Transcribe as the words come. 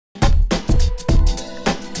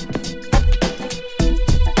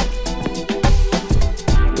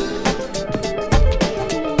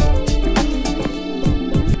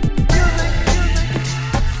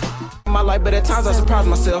surprise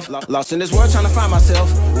myself. Lost in this world trying to find myself.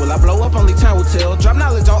 Will I blow up? Only time will tell. Drop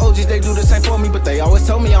knowledge on OGs, they do the same for me, but they always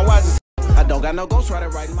told me I'm wise as I don't got no ghostwriter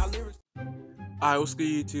writing my lyrics. Alright, what's good,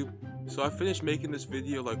 YouTube? So I finished making this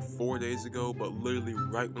video like 4 days ago, but literally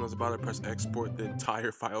right when I was about to press export, the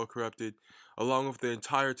entire file corrupted, along with the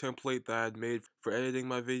entire template that I had made for editing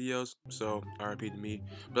my videos, so RIP to me.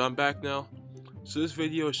 But I'm back now. So this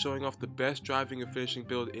video is showing off the best driving and finishing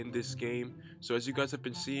build in this game. So as you guys have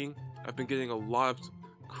been seeing, I've been getting a lot of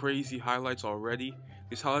crazy highlights already.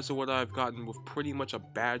 These highlights are what I've gotten with pretty much a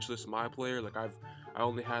badgeless my player. Like I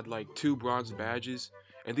only had like 2 bronze badges.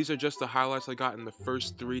 And these are just the highlights I got in the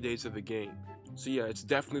first 3 days of the game. So yeah, it's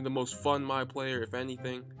definitely the most fun my player, if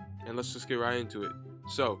anything. And let's just get right into it.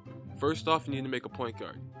 So, first off, you need to make a point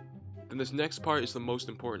guard. Then this next part is the most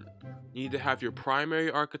important. You need to have your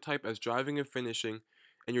primary archetype as driving and finishing,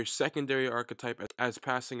 and your secondary archetype as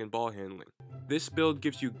passing and ball handling. This build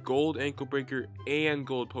gives you gold ankle breaker and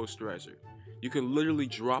gold posterizer. You can literally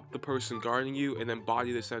drop the person guarding you and then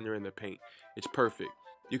body the center in the paint. It's perfect.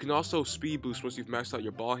 You can also speed boost once you've maxed out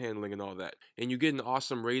your ball handling and all that. And you get an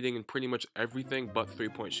awesome rating in pretty much everything but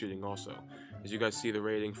 3-point shooting also. As you guys see the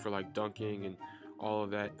rating for like dunking and all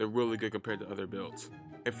of that, they're really good compared to other builds.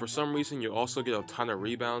 And for some reason you also get a ton of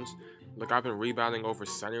rebounds. Like I've been rebounding over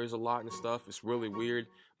centers a lot and stuff. It's really weird,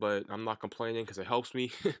 but I'm not complaining because it helps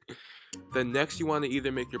me. Then next you want to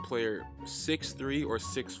either make your player 6'3" or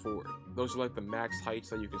 6'4". Those are like the max heights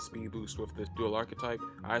that you can speed boost with this dual archetype.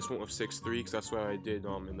 I just went with 6'3" because that's what I did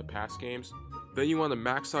in the past games. Then you want to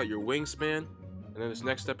max out your wingspan. And then this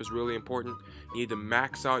next step is really important. You need to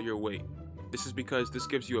max out your weight. This is because this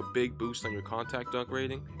gives you a big boost on your contact dunk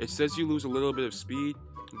rating. It says you lose a little bit of speed,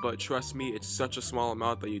 but trust me, it's such a small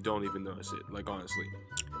amount that you don't even notice it, like honestly.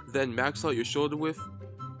 Then max out your shoulder width,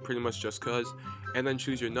 pretty much just cuz, and then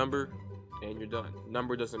choose your number, and you're done.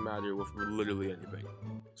 Number doesn't matter with literally anything.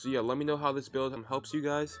 So yeah, let me know how this build helps you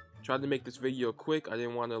guys. Tried to make this video quick, I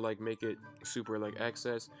didn't want to like make it super like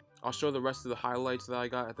excess. I'll show the rest of the highlights that I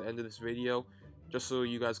got at the end of this video, just so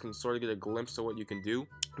you guys can sort of get a glimpse of what you can do.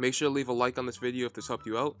 Make sure to leave a like on this video if this helped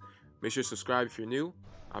you out. Make sure to subscribe if you're new.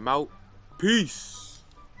 I'm out. Peace!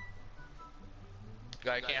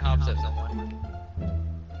 I can't help upset someone.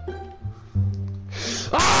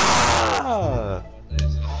 Ah!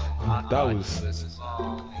 That was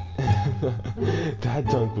that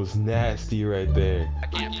dunk was nasty right there. I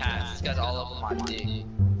can't pass. This guy's all over my dick.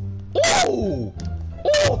 Oh!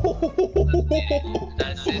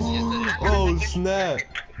 Oh snap!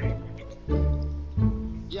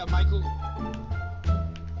 Yeah, Michael.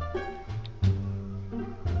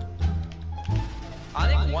 I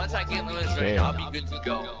think once I get limited range, I'll be good to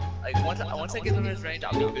go. Like once I get limited range,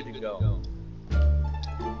 I'll be good to go. Yeah.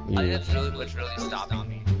 I think that's really what's really stopping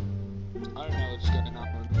me. I don't know what's going on.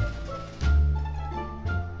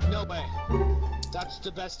 No way. That's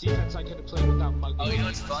the best defense I could have played without Muggy. Oh, you know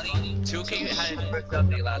what's funny? 2K had its first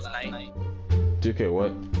update last night. 2K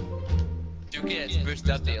what? 2K had its first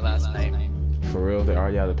update last night. For real? They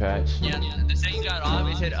already had a patch? Yeah, the second got on,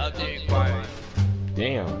 it said update required.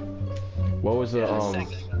 Damn. What was the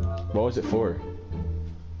what was it for?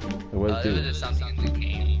 What did it it was do? just something in the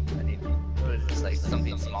game. It was just like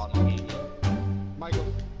something small in the game. Michael.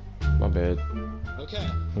 My bad. Okay.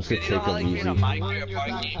 Let's get You know take how them like you're in a easy. mic, you're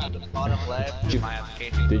parking at the bottom left of my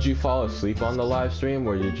application? Did you fall asleep on the live stream,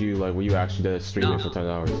 or did you like were you actually there streaming for 10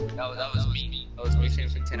 hours? No, that was me. That was me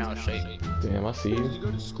streaming for 10 hours straight. Damn, I see Did you. you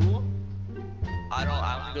go to school? I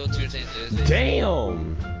only go Tuesday and Thursday.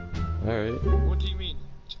 Damn! Alright. What do you mean?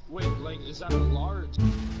 Wait, like, is that a large?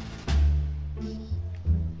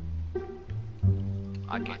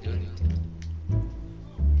 I can't do anything.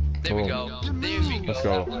 There we go. There we go. Let's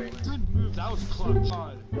go. Good move. That was clutch.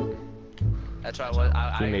 God. That's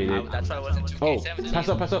why We made it. that's why I wasn't 2K17. Oh, pass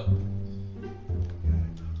up, pass up.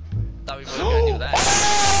 Thought we were gonna do that.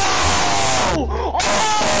 Oh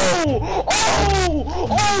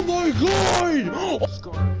my god!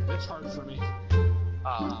 Score. It's hard for me.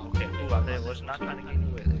 Oh, okay. Ooh, I was not trying to get you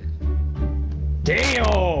with it.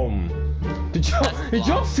 Damn! Did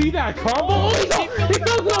y'all see that combo? He goes to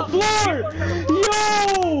the floor!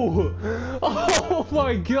 Yo! Oh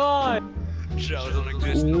my god! Shows don't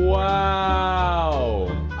exist. Wow!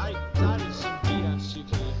 That is some BS,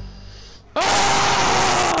 2K.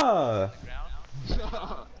 Ah!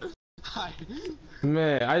 Hi.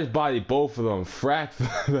 Man, I just bodied both of them. Fracked.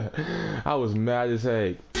 I was mad as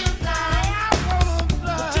heck.